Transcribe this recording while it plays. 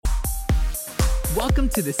Welcome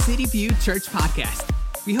to the City View Church Podcast.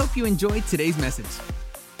 We hope you enjoyed today's message.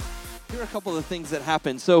 Here are a couple of things that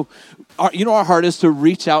happen. So, our heart is to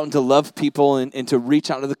reach out and to love people and to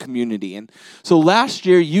reach out to the community. And so last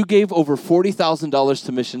year, you gave over $40,000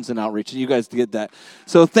 to missions and outreach, and you guys did that.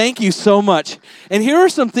 So thank you so much. And here are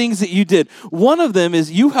some things that you did. One of them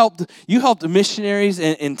is you helped missionaries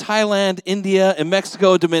in Thailand, India, and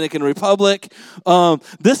Mexico, Dominican Republic.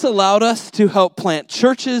 This allowed us to help plant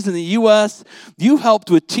churches in the U.S. You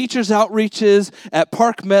helped with teachers' outreaches at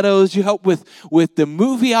Park Meadows. You helped with the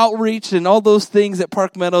movie outreach and all those things at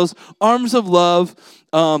Park Meadows. Arms of Love,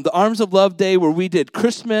 the Arms of Love Day where we did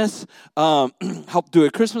Christmas, helped do a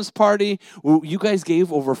Christmas party. You guys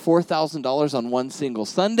gave over $4,000 on one single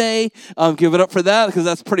Sunday. Give it up for that because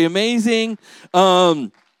that's pretty amazing.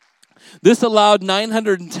 This allowed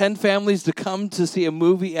 910 families to come to see a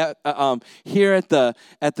movie here at the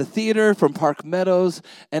theater from Park Meadows,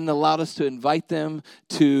 and allowed us to invite them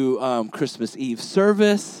to Christmas Eve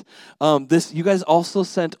service. You guys also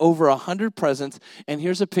sent over 100 presents, and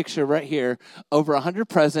here's a picture right here, over 100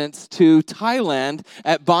 presents to Thailand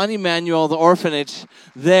at Bonnie Manuel, the orphanage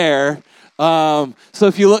there. So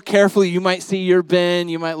if you look carefully, you might see your bin.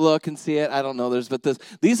 You might look and see it. I don't know.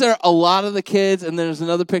 These are a lot of the kids, and there's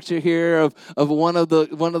another picture here of one of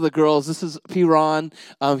the girls. This is Piran.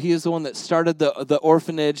 He is the one that started the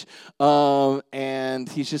orphanage, and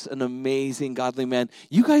he's just an amazing, godly man.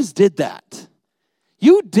 You guys did that.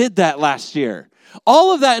 You did that last year.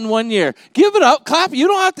 All of that in 1 year. Give it up. Clap. You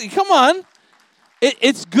don't have to. Come on.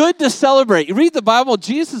 It's good to celebrate. You read the Bible,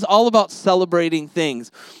 Jesus is all about celebrating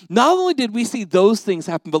things. Not only did we see those things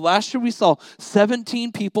happen, but last year we saw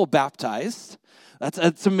 17 people baptized.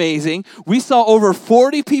 That's amazing. We saw over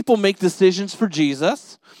 40 people make decisions for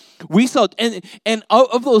Jesus. We saw, and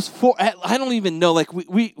of those four, I don't even know, like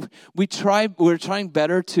we're trying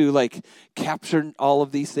better to like capture all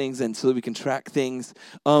of these things and so that we can track things.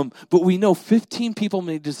 But we know 15 people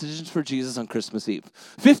made decisions for Jesus on Christmas Eve.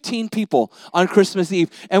 15 people on Christmas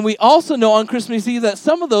Eve. And we also know on Christmas Eve that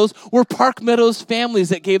some of those were Park Meadows families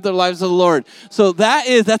that gave their lives to the Lord. So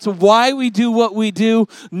that's why we do what we do.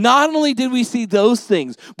 Not only did we see those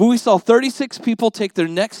things, but we saw 36 people take their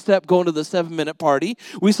next step going to the 7-minute party.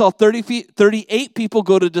 We saw 38 people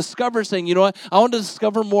go to Discover saying, you know what, I want to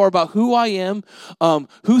discover more about who I am,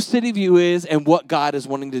 who City View is, and what God is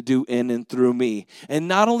wanting to do in and through me. And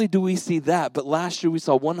not only do we see that, but last year we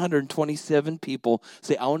saw 127 people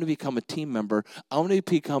say, I want to become a team member. I want to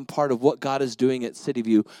become part of what God is doing at City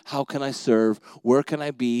View. How can I serve? Where can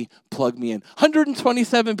I be? Plug me in.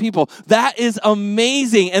 127 people. That is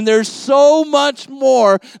amazing. And there's so much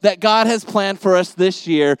more that God has planned for us this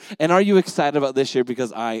year. And are you excited about this year?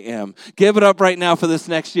 Because I am. Give it up right now for this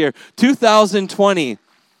next year. 2020.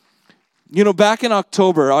 Back in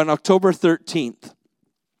October, on October 13th,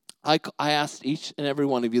 I asked each and every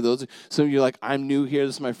one of you, some of you are like, I'm new here,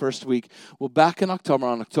 this is my first week. Well, back in October,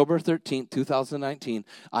 on October 13th, 2019,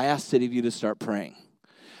 I asked City View to start praying.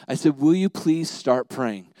 I said, will you please start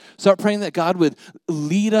praying? Start praying that God would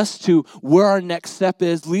lead us to where our next step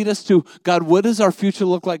is. Lead us to, God, what does our future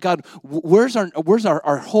look like? God, where's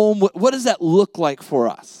our home? What does that look like for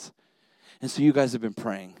us? And so you guys have been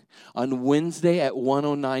praying. On Wednesday at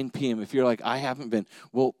 1:09 p.m., if you're like, I haven't been,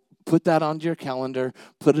 well, put that onto your calendar,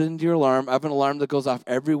 put it into your alarm. I have an alarm that goes off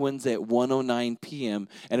every Wednesday at 1:09 p.m.,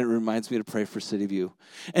 and it reminds me to pray for City View.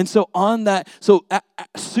 And so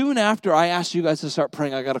soon after I asked you guys to start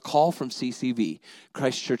praying, I got a call from CCV,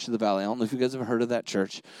 Christ Church of the Valley. I don't know if you guys have heard of that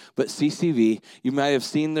church, but CCV, you might have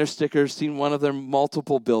seen their stickers, seen one of their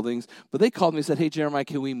multiple buildings, but they called me and said, hey, Jeremiah,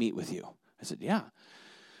 can we meet with you? I said, yeah.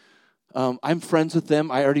 I'm friends with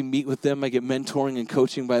them. I already meet with them. I get mentoring and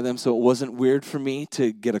coaching by them, so it wasn't weird for me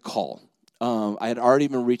to get a call. I had already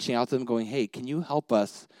been reaching out to them going, hey, can you help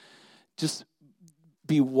us just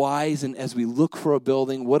be wise, and as we look for a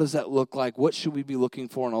building, what does that look like? What should we be looking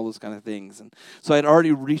for, and all those kind of things? And so I'd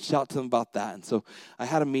already reached out to them about that. And so I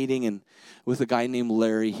had a meeting with a guy named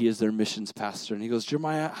Larry. He is their missions pastor. And he goes,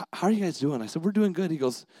 Jeremiah, how are you guys doing? I said, we're doing good. He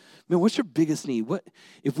goes, man, what's your biggest need? What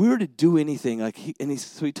if we were to do anything?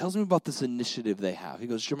 So he tells me about this initiative they have. He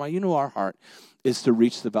goes, Jeremiah, our heart is to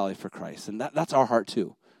reach the valley for Christ. And that's our heart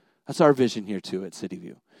too. That's our vision here too at City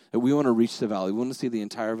View. That we want to reach the valley. We want to see the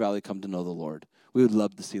entire valley come to know the Lord. We would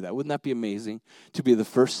love to see that. Wouldn't that be amazing? To be the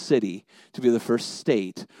first city, to be the first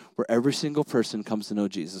state where every single person comes to know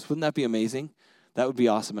Jesus. Wouldn't that be amazing? That would be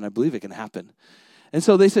awesome, and I believe it can happen. And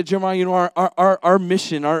so they said, Jeremiah, our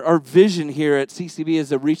mission, our vision here at CCV is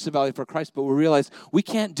to reach the valley for Christ, but we realized we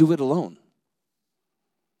can't do it alone.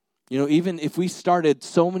 Even if we started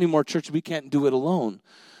so many more churches, we can't do it alone.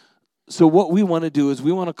 So what we want to do is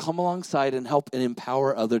we want to come alongside and help and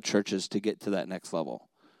empower other churches to get to that next level.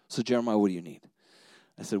 So Jeremiah, what do you need?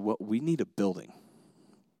 I said, well, we need a building.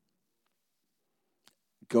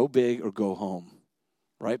 Go big or go home.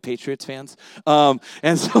 Right, Patriots fans?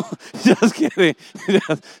 And so, just kidding.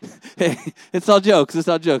 Hey, it's all jokes. It's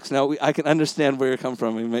all jokes. Now, I can understand where you're coming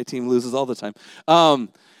from. I mean, my team loses all the time.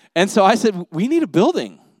 And so I said, we need a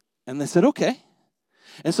building. And they said, okay.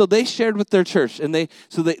 And so they shared with their church, and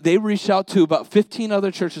they reached out to about 15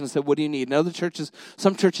 other churches and said, what do you need? And other churches,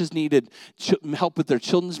 some churches needed help with their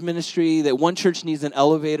children's ministry. That one church needs an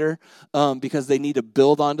elevator because they need to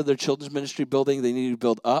build onto their children's ministry building. They need to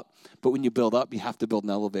build up. But when you build up, you have to build an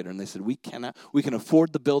elevator. And they said, we can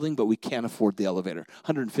afford the building, but we can't afford the elevator.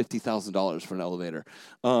 $150,000 for an elevator.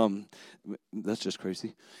 That's just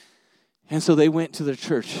crazy. And so they went to their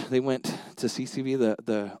church. They went to CCV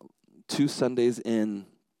the 2 Sundays in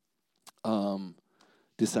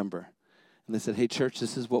December. And they said, hey, church,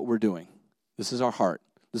 this is what we're doing. This is our heart.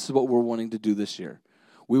 This is what we're wanting to do this year.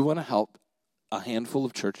 We want to help a handful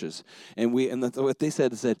of churches. And what they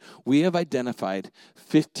said is that we have identified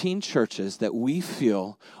 15 churches that we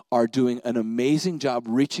feel are doing an amazing job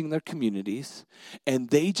reaching their communities, and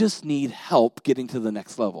they just need help getting to the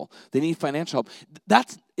next level. They need financial help.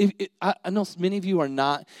 I know many of you are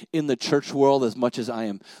not in the church world as much as I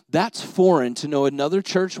am. That's foreign to know another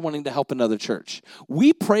church wanting to help another church.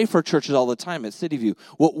 We pray for churches all the time at City View.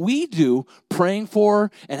 What we do, praying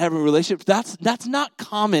for and having relationships, that's not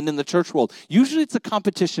common in the church world. Usually it's a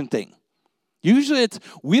competition thing. Usually it's,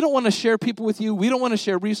 we don't want to share people with you. We don't want to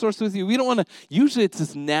share resources with you. Usually it's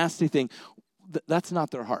this nasty thing. That's not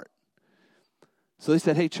their heart. So they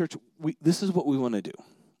said, hey, church, this is what we want to do.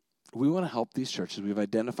 We want to help these churches. We've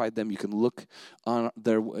identified them. You can look on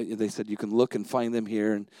they said you can look and find them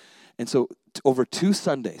here. And so over 2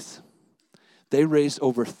 Sundays, they raised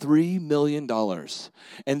over $3 million.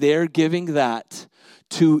 And they're giving that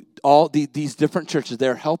to all these different churches.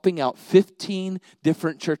 They're helping out 15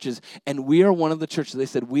 different churches. And we are one of the churches. They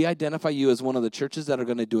said, we identify you as one of the churches that are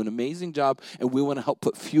going to do an amazing job. And we want to help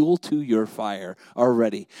put fuel to your fire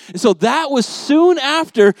already. And so that was soon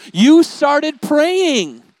after you started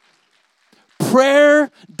praying.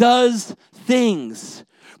 Prayer does things.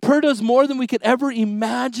 Prayer does more than we could ever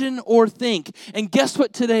imagine or think. And guess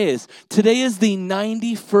what today is? Today is the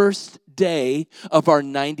 91st day of our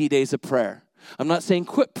 90 days of prayer. I'm not saying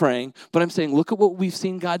quit praying, but I'm saying look at what we've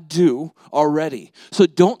seen God do already. So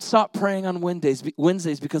don't stop praying on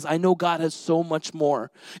Wednesdays because I know God has so much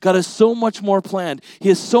more. God has so much more planned. He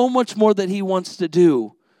has so much more that He wants to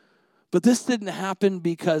do. But this didn't happen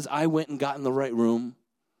because I went and got in the right room.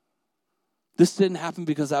 This didn't happen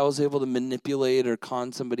because I was able to manipulate or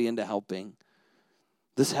con somebody into helping.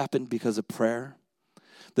 This happened because of prayer.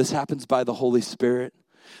 This happens by the Holy Spirit.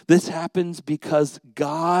 This happens because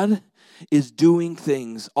God is doing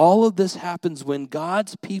things. All of this happens when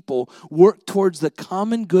God's people work towards the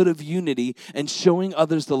common good of unity and showing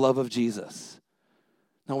others the love of Jesus.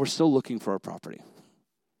 Now, we're still looking for our property.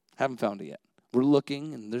 Haven't found it yet. We're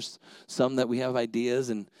looking, and there's some that we have ideas,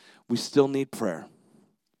 and we still need prayer.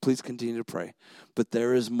 Please continue to pray. But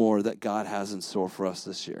there is more that God has in store for us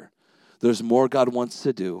this year. There's more God wants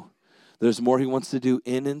to do. There's more He wants to do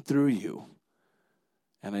in and through you.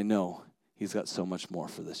 And I know He's got so much more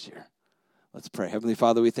for this year. Let's pray. Heavenly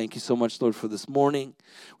Father, we thank you so much, Lord, for this morning.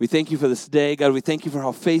 We thank you for this day. God, we thank you for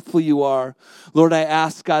how faithful you are. Lord, I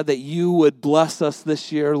ask, God, that you would bless us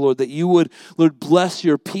this year, Lord, that you would, Lord, bless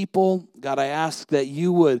your people. God, I ask that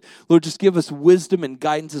you would, Lord, just give us wisdom and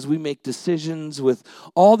guidance as we make decisions with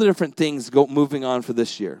all the different things moving on for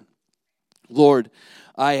this year. Lord,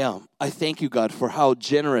 I thank you, God, for how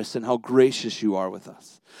generous and how gracious you are with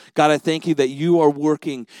us. God, I thank you that you are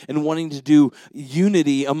working and wanting to do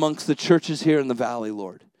unity amongst the churches here in the valley,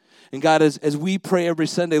 Lord. And God, as we pray every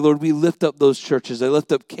Sunday, Lord, we lift up those churches. I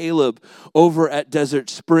lift up Caleb over at Desert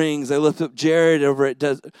Springs. I lift up Jared over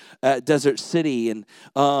at Desert City. And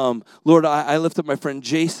Lord, I lift up my friend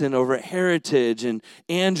Jason over at Heritage and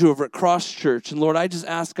Andrew over at Cross Church. And Lord, I just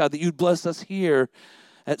ask, God, that you'd bless us here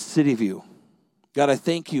at City View. God, I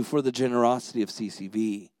thank you for the generosity of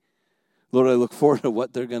CCV. Lord, I look forward to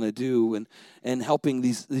what they're going to do and helping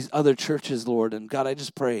these other churches, Lord. And God, I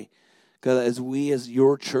just pray, God, as we as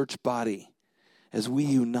your church body, as we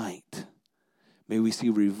unite, may we see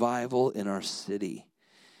revival in our city.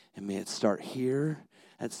 And may it start here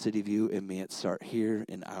at City View, and may it start here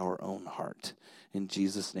in our own heart. In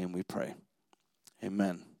Jesus' name we pray.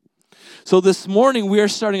 Amen. So this morning we are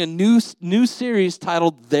starting a new series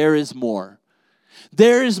titled There Is More.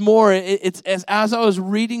 There is more. It's as I was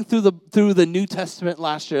reading through the New Testament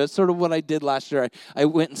last year. That's sort of what I did last year. I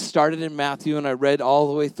went and started in Matthew, and I read all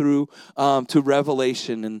the way through to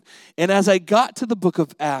Revelation. And as I got to the book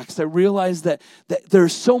of Acts, I realized that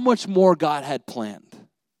there's so much more God had planned.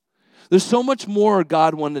 There's so much more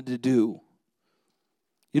God wanted to do.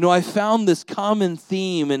 You know, I found this common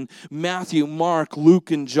theme in Matthew, Mark,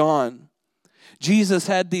 Luke, and John. Jesus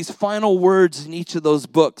had these final words in each of those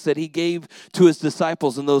books that he gave to his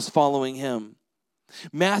disciples and those following him.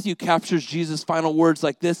 Matthew captures Jesus' final words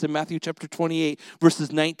like this in Matthew chapter 28,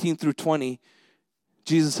 verses 19 through 20.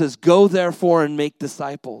 Jesus says, "Go therefore and make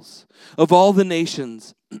disciples of all the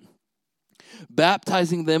nations,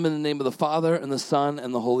 baptizing them in the name of the Father and the Son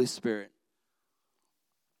and the Holy Spirit,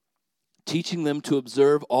 teaching them to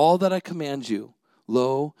observe all that I command you.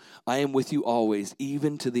 Lo, I am with you always,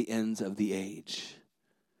 even to the ends of the age."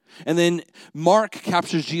 And then Mark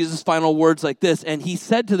captures Jesus' final words like this, "And he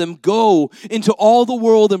said to them, go into all the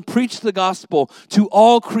world and preach the gospel to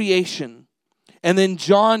all creation." And then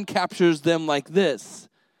John captures them like this.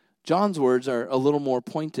 John's words are a little more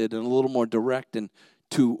pointed and a little more direct and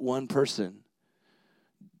to one person.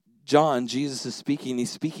 John, Jesus is speaking,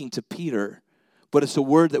 he's speaking to Peter, but it's a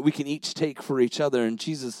word that we can each take for each other. And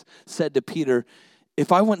Jesus said to Peter,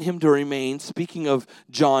 if I want him to remain, speaking of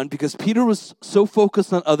John, because Peter was so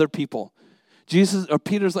focused on other people.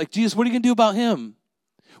 Peter's like, Jesus, what are you going to do about him?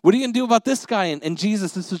 What are you going to do about this guy? And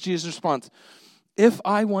Jesus, this was Jesus' response. If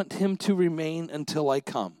I want him to remain until I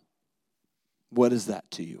come, what is that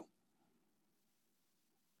to you?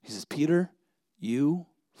 He says, Peter, you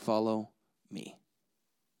follow me.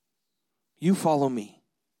 You follow me.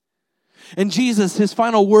 And Jesus, his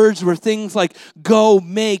final words were things like, go,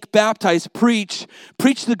 make, baptize, preach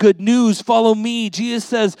the good news, follow me. Jesus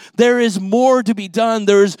says, there is more to be done.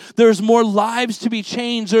 There's more lives to be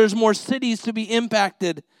changed. There's more cities to be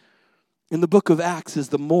impacted. In the book of Acts is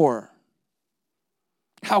the more.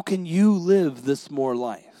 How can you live this more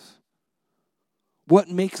life? What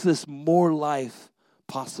makes this more life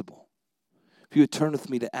possible? If you would turn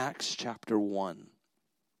with me to Acts chapter 1.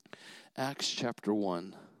 Acts chapter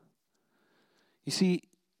 1. You see,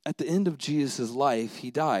 at the end of Jesus' life, he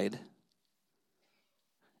died,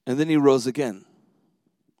 and then he rose again.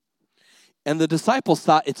 And the disciples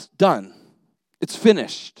thought, it's done. It's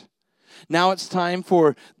finished. Now it's time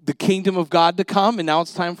for the kingdom of God to come, and now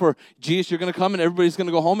it's time for Jesus, you're going to come, and everybody's going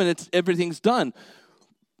to go home, and everything's done.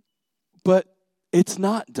 But it's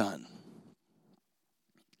not done.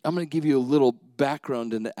 I'm going to give you a little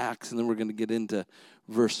background into Acts, and then we're going to get into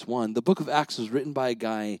verse 1. The book of Acts was written by a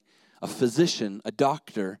guy, a physician, a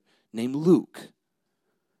doctor named Luke.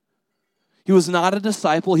 He was not a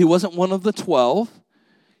disciple. He wasn't one of the 12.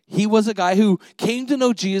 He was a guy who came to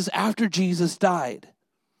know Jesus after Jesus died.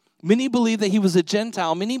 Many believe that he was a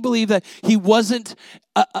Gentile. Many believe that he wasn't.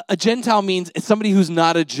 A Gentile means it's somebody who's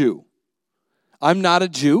not a Jew. I'm not a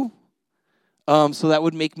Jew. So that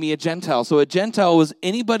would make me a Gentile. So a Gentile was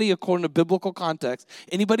anybody, according to biblical context,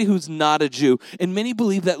 anybody who's not a Jew. And many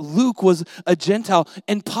believe that Luke was a Gentile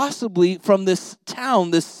and possibly from this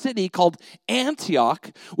town, this city called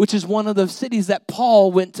Antioch, which is one of the cities that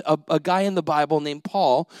Paul went to, a guy in the Bible named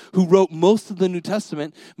Paul, who wrote most of the New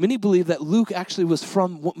Testament. Many believe that Luke actually was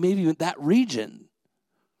from maybe that region.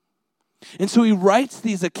 And so he writes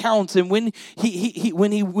these accounts, and when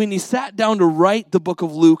he sat down to write the book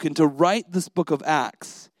of Luke and to write this book of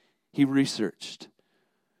Acts, he researched.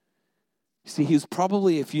 You see, he was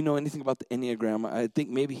probably, if you know anything about the Enneagram, I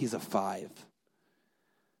think maybe he's a 5.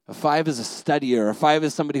 A 5 is a studier. A 5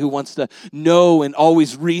 is somebody who wants to know and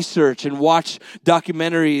always research and watch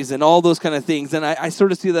documentaries and all those kind of things. And I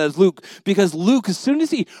sort of see that as Luke, because Luke, as soon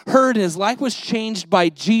as he heard his life was changed by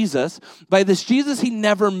Jesus, by this Jesus he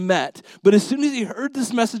never met, but as soon as he heard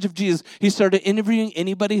this message of Jesus, he started interviewing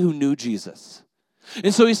anybody who knew Jesus.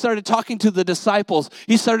 And so he started talking to the disciples.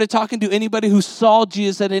 He started talking to anybody who saw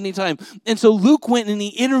Jesus at any time. And so Luke went and he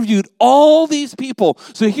interviewed all these people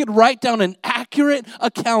so he could write down an accurate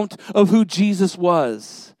account of who Jesus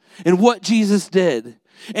was and what Jesus did.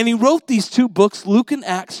 And he wrote these 2 books, Luke and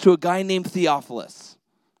Acts, to a guy named Theophilus.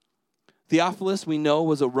 Theophilus, we know,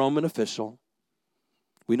 was a Roman official.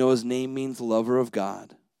 We know his name means lover of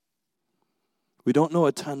God. We don't know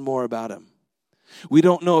a ton more about him. We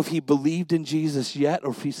don't know if he believed in Jesus yet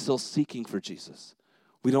or if he's still seeking for Jesus.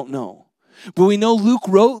 We don't know. But we know Luke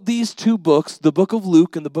wrote these 2 books, the book of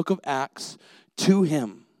Luke and the book of Acts, to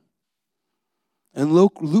him. And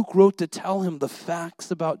Luke wrote to tell him the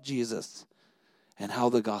facts about Jesus and how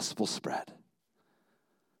the gospel spread.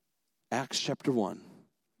 Acts chapter 1,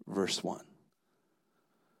 verse 1.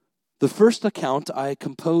 The first account I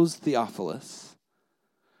composed Theophilus,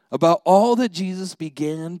 about all that Jesus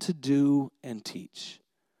began to do and teach.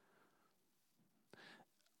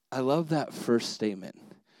 I love that first statement.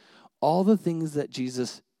 All the things that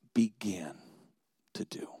Jesus began to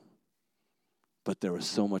do. But there was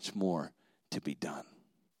so much more to be done.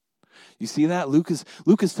 You see that? Luke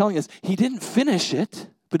is telling us he didn't finish it,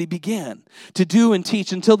 but he began to do and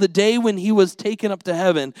teach until the day when he was taken up to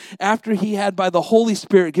heaven, after he had by the Holy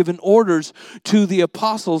Spirit given orders to the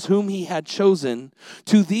apostles whom he had chosen.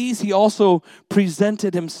 To these he also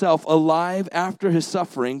presented himself alive after his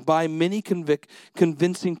suffering by many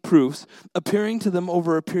convincing proofs, appearing to them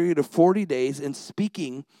over a period of 40 days and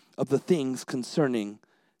speaking of the things concerning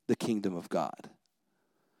the kingdom of God.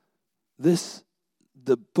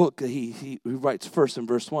 The book that he writes first in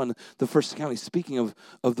verse 1, the first account, he's speaking of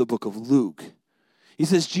the book of Luke. He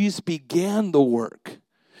says Jesus began the work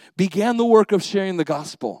of sharing the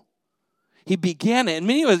gospel. He began it. And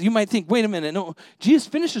many of us, you might think, wait a minute, no, Jesus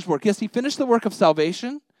finished his work. Yes, he finished the work of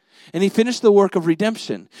salvation, and he finished the work of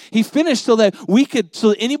redemption. He finished so that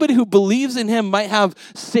anybody who believes in him might have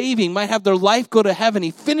saving, might have their life go to heaven.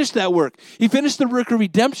 He finished that work. He finished the work of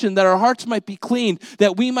redemption, that our hearts might be cleaned,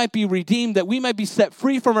 that we might be redeemed, that we might be set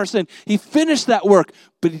free from our sin. He finished that work,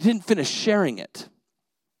 but he didn't finish sharing it.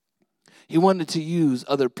 He wanted to use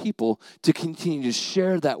other people to continue to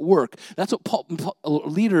share that work. That's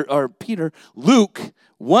what Peter, Luke,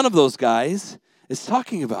 one of those guys, is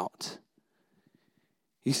talking about.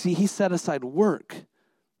 You see, he set aside work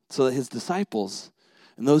so that his disciples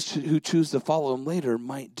and those who choose to follow him later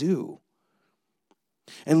might do.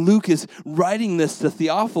 And Luke is writing this to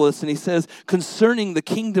Theophilus, and he says, concerning the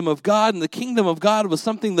kingdom of God, and the kingdom of God was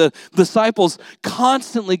something the disciples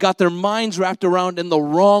constantly got their minds wrapped around in the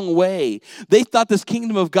wrong way. They thought this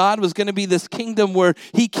kingdom of God was going to be this kingdom where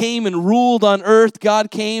he came and ruled on earth,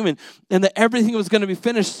 God came, and that everything was going to be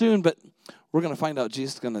finished soon, but we're going to find out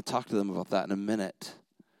Jesus is going to talk to them about that in a minute.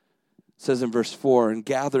 It says in verse 4, and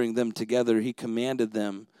gathering them together, he commanded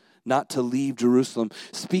them not to leave Jerusalem.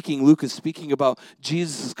 Luke is speaking about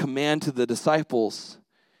Jesus' command to the disciples.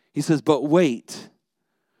 He says, but wait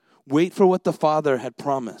for what the Father had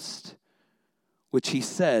promised, which he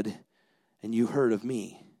said, and you heard of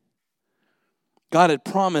me. God had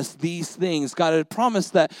promised these things. God had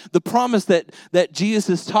promised that the promise that Jesus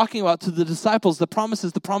is talking about to the disciples, the promise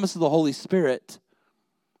is the promise of the Holy Spirit.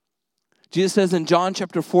 Jesus says in John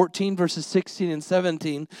chapter 14, verses 16 and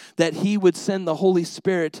 17, that he would send the Holy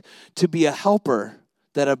Spirit to be a helper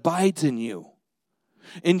that abides in you.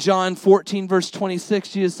 In John 14, verse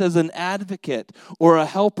 26, Jesus says an advocate or a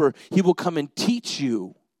helper, he will come and teach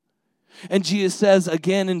you. And Jesus says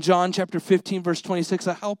again in John chapter 15, verse 26,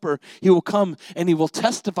 a helper, he will come and he will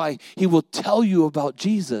testify. He will tell you about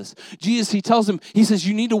Jesus. Jesus, he tells him, he says,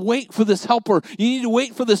 you need to wait for this helper. You need to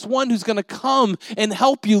wait for this one who's going to come and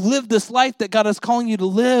help you live this life that God is calling you to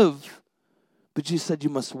live. But Jesus said you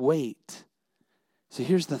must wait. So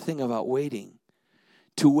here's the thing about waiting.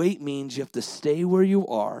 To wait means you have to stay where you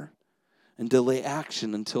are and delay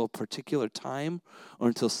action until a particular time or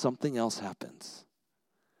until something else happens.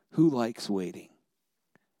 Who likes waiting?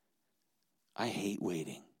 I hate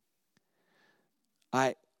waiting.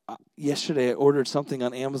 Yesterday I ordered something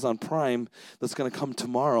on Amazon Prime that's going to come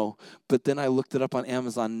tomorrow, but then I looked it up on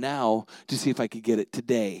Amazon Now to see if I could get it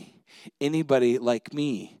today. Anybody like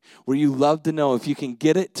me, where you love to know if you can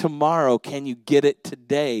get it tomorrow, can you get it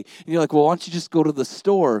today? And you're like, well, why don't you just go to the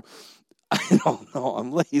store? I don't know.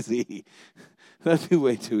 I'm lazy. That'd be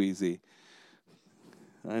way too easy.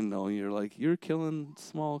 I know, you're like, you're killing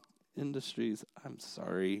small industries. I'm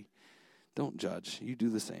sorry. Don't judge. You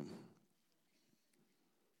do the same.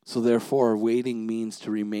 So therefore, waiting means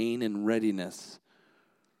to remain in readiness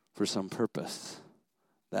for some purpose.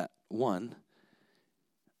 That, one,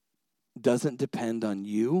 doesn't depend on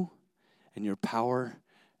you and your power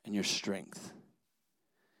and your strength.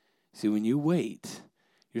 See, when you wait,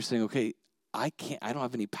 you're saying, okay, I don't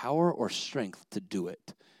have any power or strength to do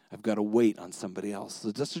it. I've got to wait on somebody else.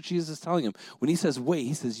 So that's what Jesus is telling him. When he says wait,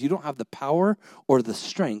 he says you don't have the power or the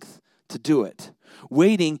strength to do it.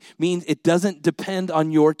 Waiting means it doesn't depend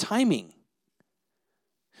on your timing.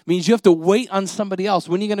 It means you have to wait on somebody else.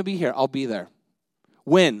 When are you going to be here? I'll be there.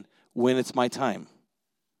 When? When it's my time.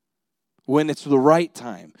 When it's the right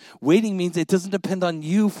time. Waiting means it doesn't depend on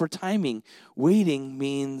you for timing. Waiting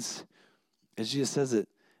means, as Jesus says it,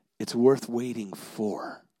 it's worth waiting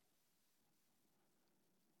for.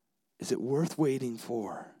 Is it worth waiting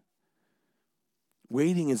for?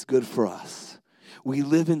 Waiting is good for us. We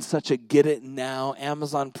live in such a get it now,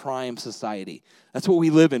 Amazon Prime society. That's what we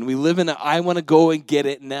live in. We live in I want to go and get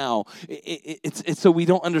it now. It's so we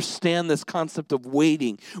don't understand this concept of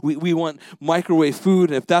waiting. We want microwave food,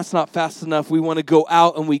 and if that's not fast enough, we want to go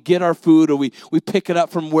out and we get our food, or we pick it up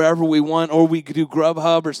from wherever we want, or we do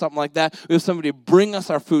Grubhub or something like that. We have somebody bring us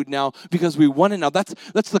our food now because we want it now. That's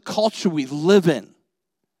the culture we live in.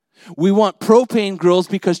 We want propane grills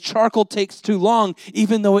because charcoal takes too long,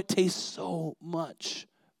 even though it tastes so much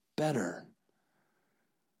better.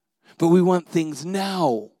 But we want things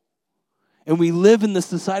now. And we live in this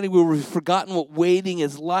society where we've forgotten what waiting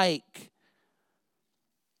is like.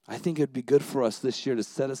 I think it'd be good for us this year to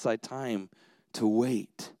set aside time to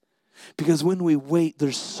wait. Because when we wait,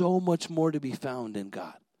 there's so much more to be found in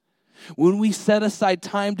God. When we set aside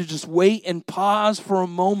time to just wait and pause for a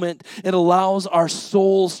moment, it allows our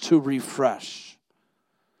souls to refresh.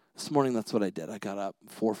 This morning, that's what I did. I got up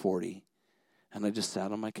 4:40, and I just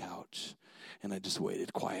sat on my couch, and I just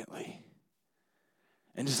waited quietly.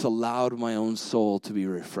 And just allowed my own soul to be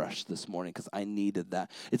refreshed this morning because I needed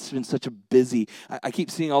that. It's been such a busy, I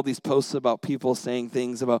keep seeing all these posts about people saying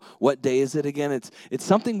things about what day is it again. It's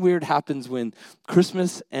something weird happens when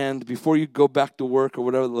Christmas and before you go back to work or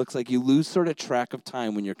whatever it looks like, you lose sort of track of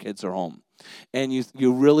time when your kids are home. And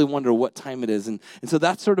you really wonder what time it is. And so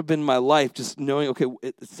that's sort of been my life, just knowing, okay,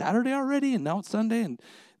 it's Saturday already and now it's Sunday.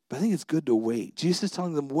 But I think it's good to wait. Jesus is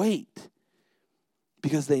telling them, wait,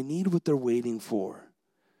 because they need what they're waiting for.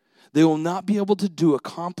 They will not be able to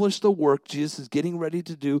accomplish the work Jesus is getting ready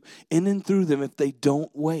to do in and through them if they don't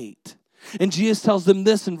wait. And Jesus tells them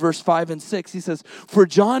this in verse 5 and 6. He says, for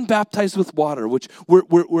John baptized with water, which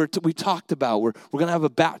we talked about. We're going to have a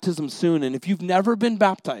baptism soon. And if you've never been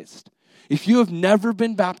baptized,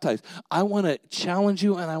 I want to challenge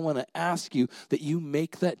you and I want to ask you that you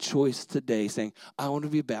make that choice today saying, I want to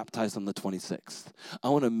be baptized on the 26th. I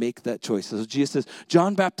want to make that choice. So Jesus says,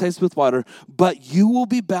 John baptized with water, but you will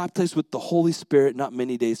be baptized with the Holy Spirit not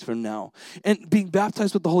many days from now. And being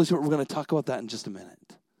baptized with the Holy Spirit, we're going to talk about that in just a minute.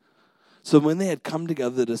 So when they had come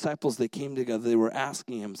together, the disciples, they came together, they were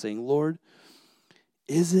asking him, saying, Lord,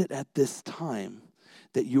 is it at this time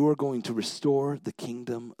that you are going to restore the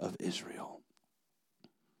kingdom of Israel?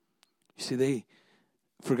 You see, they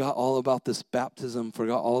forgot all about this baptism,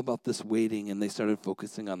 forgot all about this waiting, and they started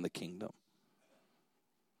focusing on the kingdom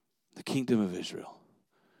of Israel.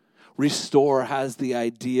 Restore has the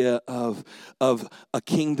idea of a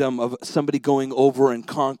kingdom, of somebody going over and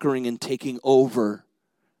conquering and taking over.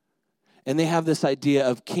 And they have this idea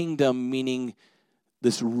of kingdom meaning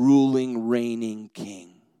this ruling, reigning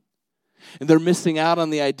king. And they're missing out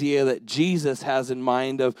on the idea that Jesus has in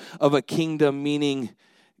mind of a kingdom meaning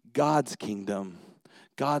God's kingdom,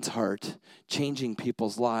 God's heart, changing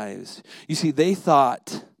people's lives. You see, they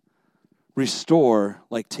thought restore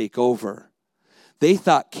like take over. They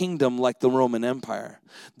thought kingdom like the Roman Empire.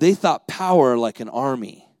 They thought power like an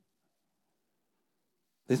army.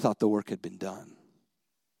 They thought the work had been done.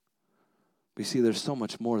 But you see, there's so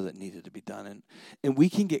much more that needed to be done. And we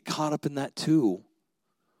can get caught up in that too.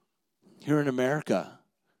 Here in America,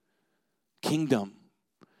 kingdom.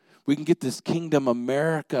 We can get this kingdom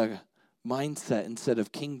America mindset instead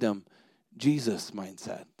of kingdom Jesus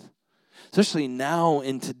mindset. Especially now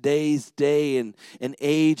in today's day and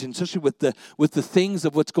age, and especially with the things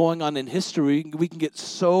of what's going on in history, we can get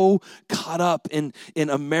so caught up in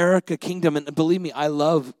America kingdom. And believe me, I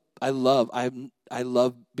love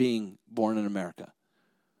being born in America.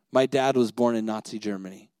 My dad was born in Nazi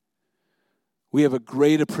Germany. We have a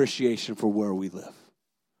great appreciation for where we live.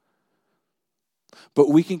 But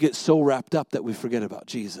we can get so wrapped up that we forget about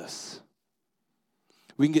Jesus.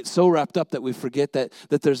 We can get so wrapped up that we forget that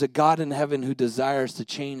there's a God in heaven who desires to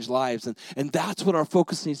change lives. And that's what our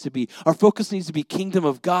focus needs to be. Our focus needs to be kingdom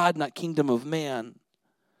of God, not kingdom of man.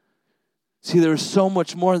 See, there's so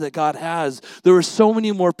much more that God has. There were so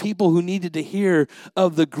many more people who needed to hear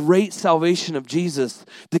of the great salvation of Jesus.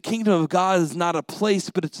 The kingdom of God is not a place,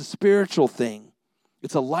 but it's a spiritual thing.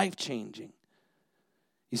 It's a life-changing.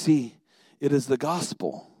 You see, it is the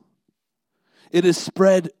gospel. It is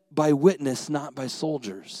spread by witness, not by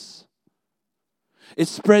soldiers. It's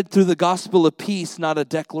spread through the gospel of peace, not a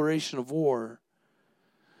declaration of war.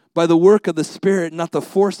 By the work of the Spirit, not the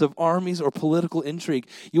force of armies or political intrigue.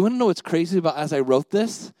 You want to know what's crazy about as I wrote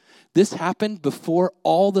this? This happened before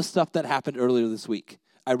all the stuff that happened earlier this week.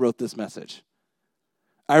 I wrote this message.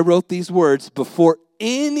 I wrote these words before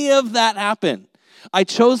any of that happened. I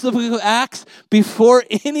chose the book of Acts before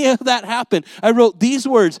any of that happened. I wrote these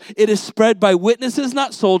words: it is spread by witnesses,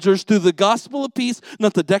 not soldiers, through the gospel of peace,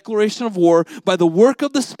 not the declaration of war, by the work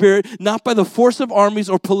of the Spirit, not by the force of armies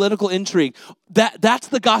or political intrigue. That's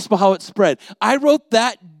the gospel, how it spread. I wrote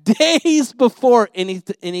that days before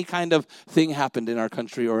any kind of thing happened in our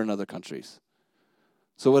country or in other countries.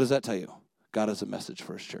 So what does that tell you? God has a message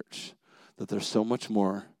for his church, that there's so much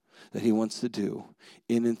more that he wants to do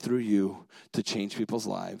in and through you to change people's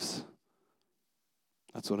lives.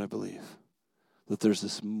 That's what I believe. That there's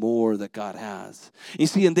this more that God has. You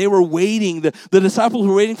see, and they were waiting, the disciples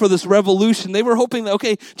were waiting for this revolution. They were hoping that,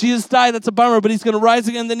 okay, Jesus died, that's a bummer, but he's going to rise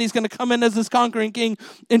again, then he's going to come in as this conquering king.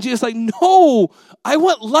 And Jesus like, no, I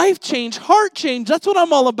want life change, heart change. That's what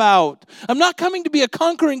I'm all about. I'm not coming to be a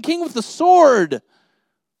conquering king with a sword.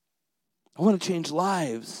 I want to change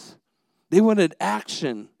lives. They wanted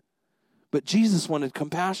action, but Jesus wanted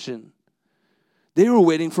compassion. They were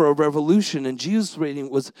waiting for a revolution, and Jesus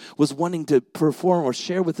was wanting to perform or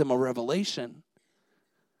share with them a revelation.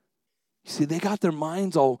 You see, they got their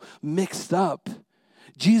minds all mixed up.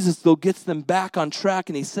 Jesus, though, gets them back on track,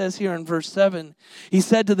 and he says here in verse 7, he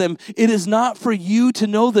said to them, it is not for you to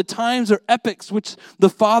know the times or epochs which the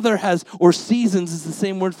Father has, or seasons is the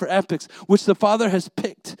same word for epochs, which the Father has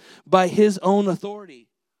picked by his own authority.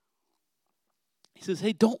 He says,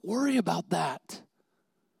 hey, don't worry about that.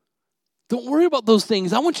 Don't worry about those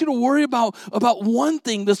things. I want you to worry about one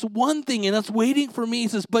thing, this one thing, and that's waiting for me. He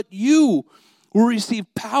says, but you will receive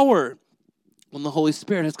power when the Holy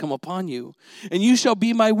Spirit has come upon you. And you shall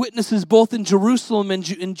be my witnesses both in Jerusalem and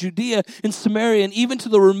in Judea and Samaria and even to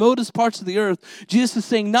the remotest parts of the earth. Jesus is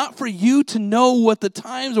saying, not for you to know what the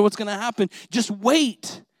times or what's going to happen. Just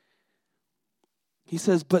wait. He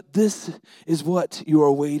says, but this is what you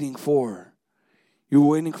are waiting for. You're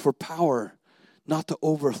waiting for power, not to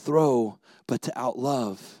overthrow, but to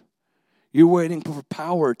outlove. You're waiting for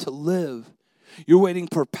power to live. You're waiting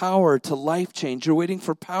for power to life change. You're waiting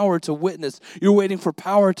for power to witness. You're waiting for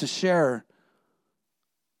power to share.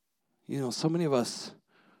 You know, so many of us,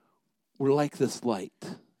 we're like this light.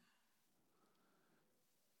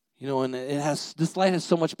 You know, and this light has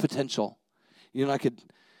so much potential. You know,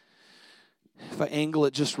 if I angle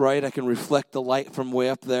it just right, I can reflect the light from way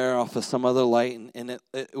up there off of some other light, and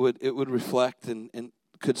it would reflect and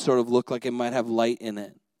could sort of look like it might have light in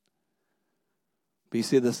it. But you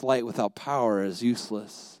see, this light without power is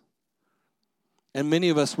useless. And many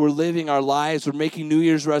of us, we're living our lives, we're making New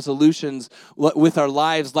Year's resolutions with our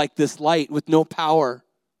lives like this light with no power.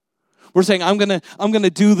 We're saying, I'm gonna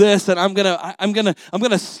do this, and I'm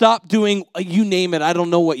gonna stop doing, you name it. I don't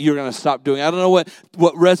know what you're gonna stop doing. I don't know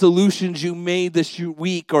what resolutions you made this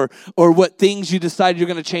week or what things you decided you're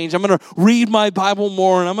gonna change. I'm gonna read my Bible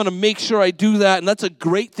more, and I'm gonna make sure I do that, and that's a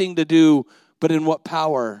great thing to do. But in what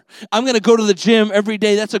power? I'm going to go to the gym every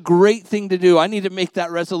day. That's a great thing to do. I need to make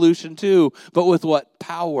that resolution too. But with what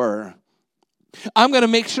power? I'm going to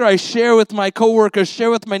make sure I share with my coworkers,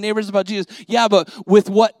 share with my neighbors about Jesus. Yeah, but with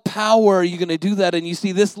what power are you going to do that? And you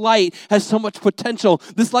see, this light has so much potential.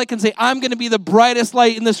 This light can say, I'm going to be the brightest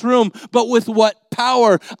light in this room. But with what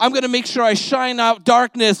power? I'm going to make sure I shine out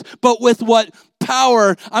darkness. But with what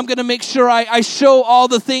power? I'm going to make sure I show all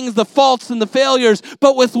the things, the faults and the failures,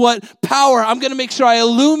 but with what power? I'm going to make sure I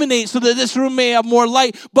illuminate so that this room may have more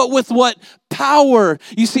light, but with what power?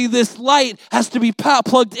 You see, this light has to be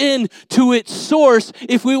plugged in to its source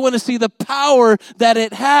if we want to see the power that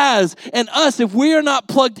it has. And us, if we are not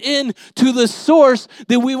plugged in to the source,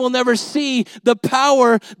 then we will never see the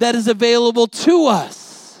power that is available to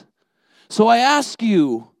us. So I ask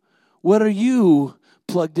you, what are you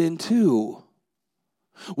plugged into?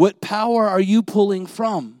 What power are you pulling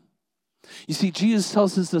from? You see, Jesus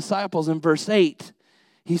tells his disciples in verse 8,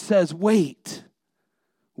 he says, wait,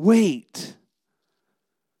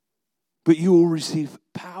 but you will receive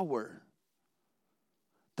power.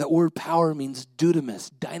 That word power means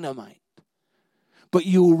dunamis, dynamite. But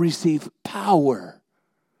you will receive power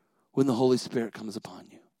when the Holy Spirit comes upon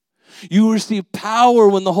you. You will receive power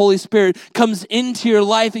when the Holy Spirit comes into your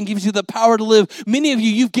life and gives you the power to live. Many of you,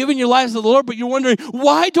 you've given your lives to the Lord, but you're wondering,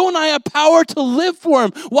 why don't I have power to live for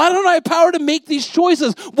him? Why don't I have power to make these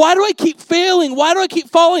choices? Why do I keep failing? Why do I keep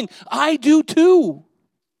falling? I do too.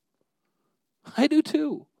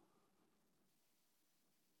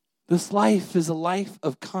 This life is a life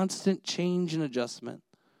of constant change and adjustment.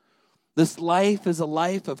 This life is a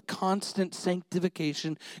life of constant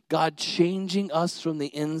sanctification, God changing us from the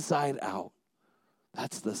inside out.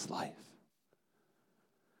 That's this life.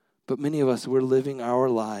 But many of us, we're living our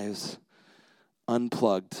lives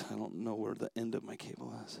unplugged. I don't know where the end of my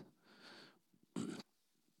cable is.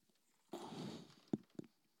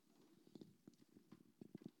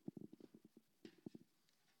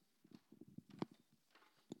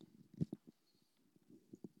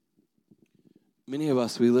 Many of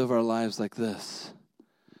us, we live our lives like this.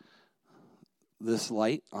 This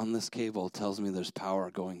light on this cable tells me there's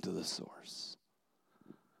power going to the source.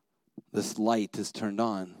 This light is turned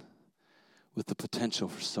on with the potential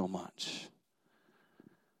for so much.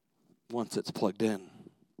 Once it's plugged in,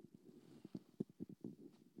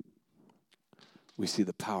 we see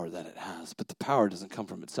the power that it has. But the power doesn't come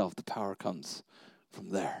from itself. The power comes from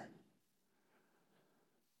there.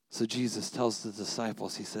 So Jesus tells the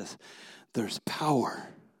disciples, he says, there's power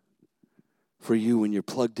for you when you're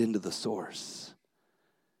plugged into the source.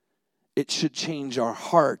 It should change our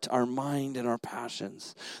heart, our mind, and our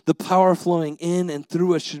passions. The power flowing in and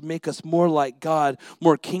through us should make us more like God,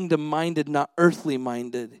 more kingdom-minded, not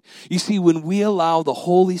earthly-minded. You see, when we allow the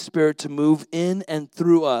Holy Spirit to move in and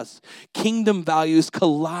through us, kingdom values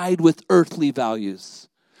collide with earthly values.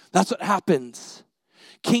 That's what happens.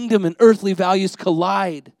 Kingdom and earthly values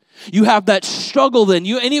collide. You have that struggle then.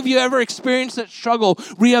 Any of you ever experienced that struggle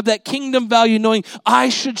where you have that kingdom value knowing I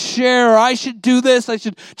should share, or I should do this, I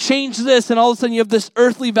should change this, and all of a sudden you have this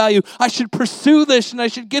earthly value. I should pursue this and I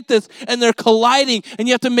should get this, and they're colliding and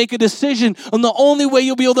you have to make a decision. And the only way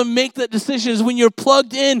you'll be able to make that decision is when you're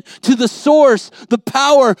plugged in to the source, the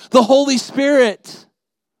power, the Holy Spirit.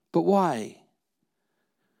 But why?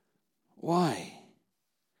 Why?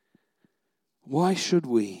 Why should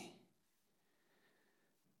we?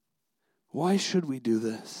 Why should we do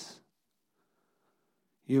this?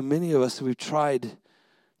 Many of us, we've tried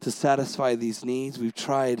to satisfy these needs. We've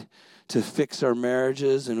tried to fix our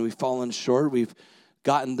marriages, and we've fallen short. We've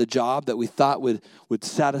gotten the job that we thought would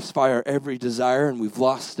satisfy our every desire, and we've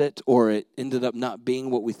lost it, or it ended up not being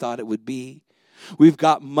what we thought it would be. We've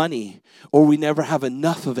got money, or we never have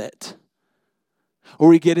enough of it. Or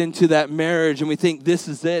we get into that marriage, and we think this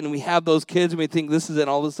is it, and we have those kids, and we think this is it, and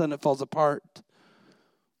all of a sudden it falls apart.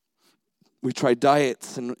 We try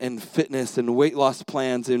diets and fitness and weight loss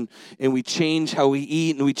plans, and we change how we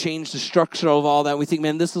eat, and we change the structure of all that. We think,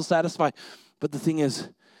 man, this will satisfy. But the thing is,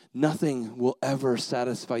 nothing will ever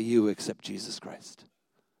satisfy you except Jesus Christ.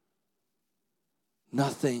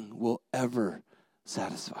 Nothing will ever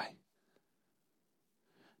satisfy.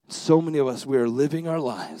 So many of us, we are living our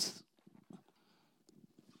lives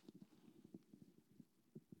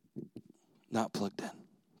not plugged in.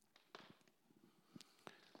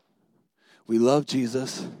 We love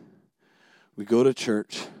Jesus, we go to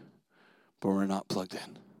church, but we're not plugged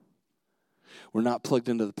in. We're not plugged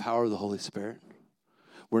into the power of the Holy Spirit.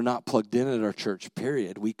 We're not plugged in at our church,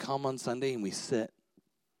 period. We come on Sunday and we sit.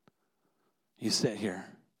 You sit here.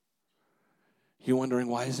 You're wondering,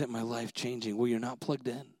 why isn't my life changing? Well, you're not plugged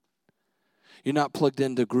in. You're not plugged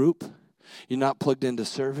into group. You're not plugged into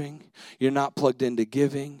serving. You're not plugged into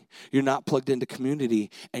giving. You're not plugged into community.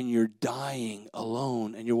 And you're dying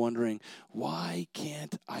alone. And you're wondering, why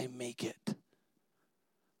can't I make it?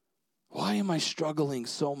 Why am I struggling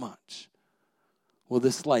so much? Well,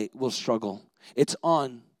 this light will struggle. It's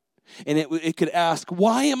on. And it could ask,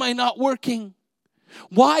 why am I not working?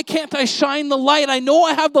 Why can't I shine the light? I know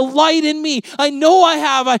I have the light in me. I know I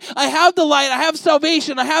have the light. I have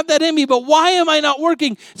salvation. I have that in me. But why am I not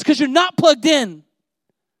working? It's because you're not plugged in.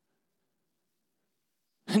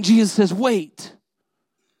 And Jesus says, wait.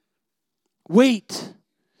 Wait.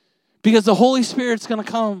 Because the Holy Spirit's going to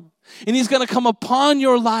come. And He's going to come upon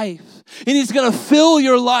your life. And He's going to fill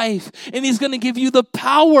your life. And He's going to give you the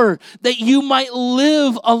power that you might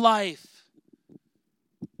live a life.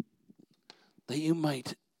 That you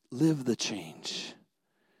might live the change.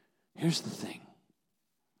 Here's the thing.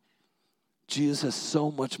 Jesus has so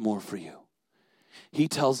much more for you. He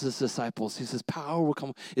tells His disciples, He says, power will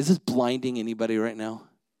come. Is this blinding anybody right now?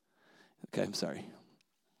 Okay, I'm sorry.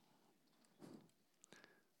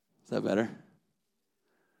 Is that better?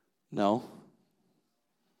 No?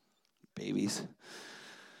 Babies.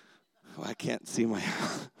 Oh, I can't see my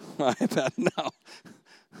iPad now.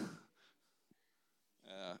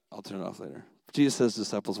 I'll turn it off later. Jesus says to the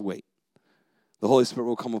disciples, wait. The Holy Spirit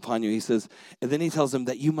will come upon you. He says, and then He tells them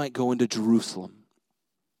that you might go into Jerusalem.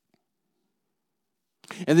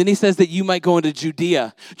 And then He says that you might go into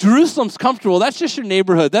Judea. Jerusalem's comfortable. That's just your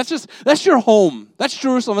neighborhood. That's your home. That's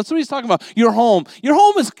Jerusalem. That's what He's talking about. Your home. Your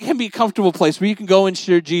home can be a comfortable place where you can go and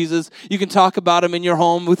share Jesus. You can talk about Him in your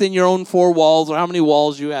home within your own 4 walls, or how many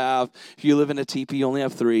walls you have. If you live in a teepee, you only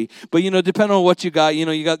have 3. But, depending on what you got,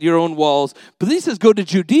 you got your own walls. But then He says go to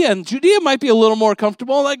Judea. And Judea might be a little more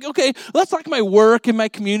comfortable. Like, okay, that's like my work and my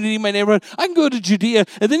community, my neighborhood. I can go to Judea.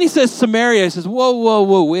 And then He says Samaria. He says,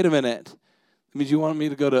 whoa, wait a minute. I mean, do you want me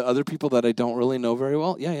to go to other people that I don't really know very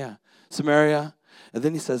well? Yeah. Samaria. And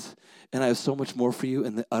then He says, and I have so much more for you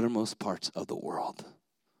in the uttermost parts of the world.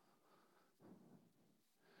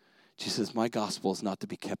 Jesus says, my gospel is not to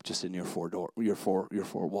be kept just in your four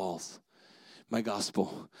walls. My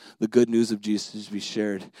gospel, the good news of Jesus, is to be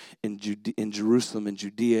shared in Jerusalem, in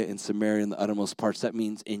Judea, in Samaria, in the uttermost parts. That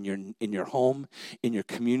means in your home, in your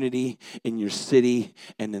community, in your city,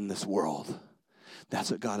 and in this world. That's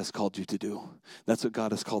what God has called you to do. That's what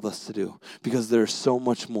God has called us to do, because there's so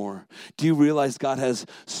much more. Do you realize God has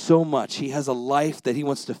so much? He has a life that he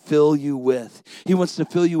wants to fill you with. He wants to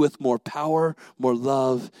fill you with more power, more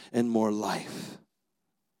love, and more life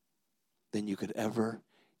than you could ever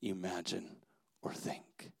imagine or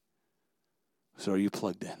think. So are you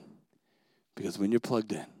plugged in? Because when you're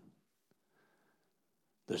plugged in,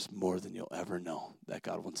 there's more than you'll ever know that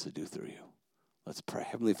God wants to do through you. Let's pray.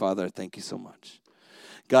 Heavenly Father, I thank you so much.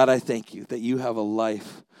 God, I thank you that you have a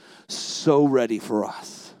life so ready for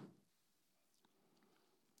us.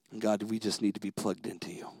 And God, we just need to be plugged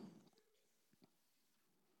into you.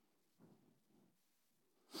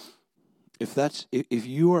 If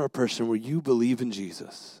you are a person where you believe in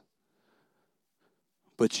Jesus,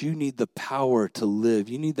 but you need the power to live,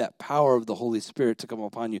 you need that power of the Holy Spirit to come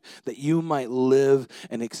upon you, that you might live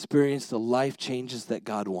and experience the life changes that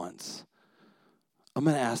God wants. I'm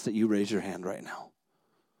going to ask that you raise your hand right now.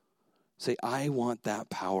 Say, I want that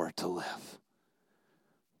power to live.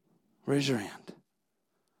 Raise your hand.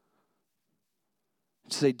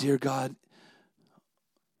 Say, dear God,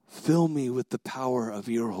 fill me with the power of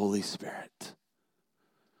your Holy Spirit.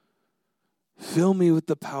 Fill me with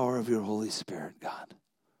the power of your Holy Spirit, God.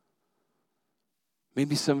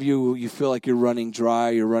 Maybe some of you feel like you're running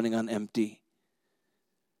dry, you're running on empty.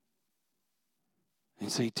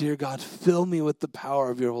 And say, dear God, fill me with the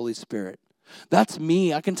power of your Holy Spirit. That's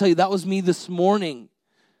me. I can tell you that was me this morning.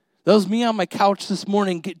 That was me on my couch this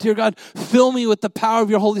morning. Dear God, fill me with the power of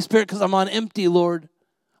your Holy Spirit because I'm on empty, Lord.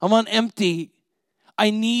 I'm on empty. I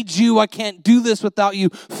need you. I can't do this without you.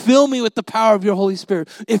 Fill me with the power of your Holy Spirit.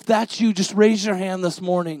 If that's you, just raise your hand this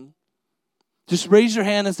morning. Just raise your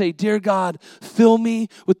hand and say, dear God, fill me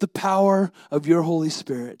with the power of your Holy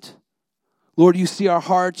Spirit. Lord, you see our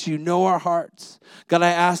hearts. You know our hearts. God, I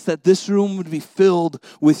ask that this room would be filled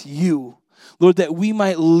with you. Lord, that we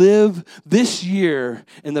might live this year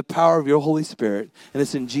in the power of your Holy Spirit. And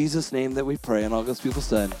it's in Jesus' name that we pray. And all God's people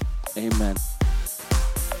said, amen.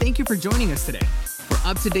 Thank you for joining us today. For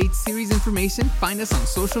up-to-date series information, find us on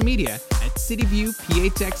social media at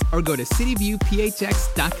CityViewPHX or go to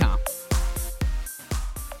cityviewphx.com.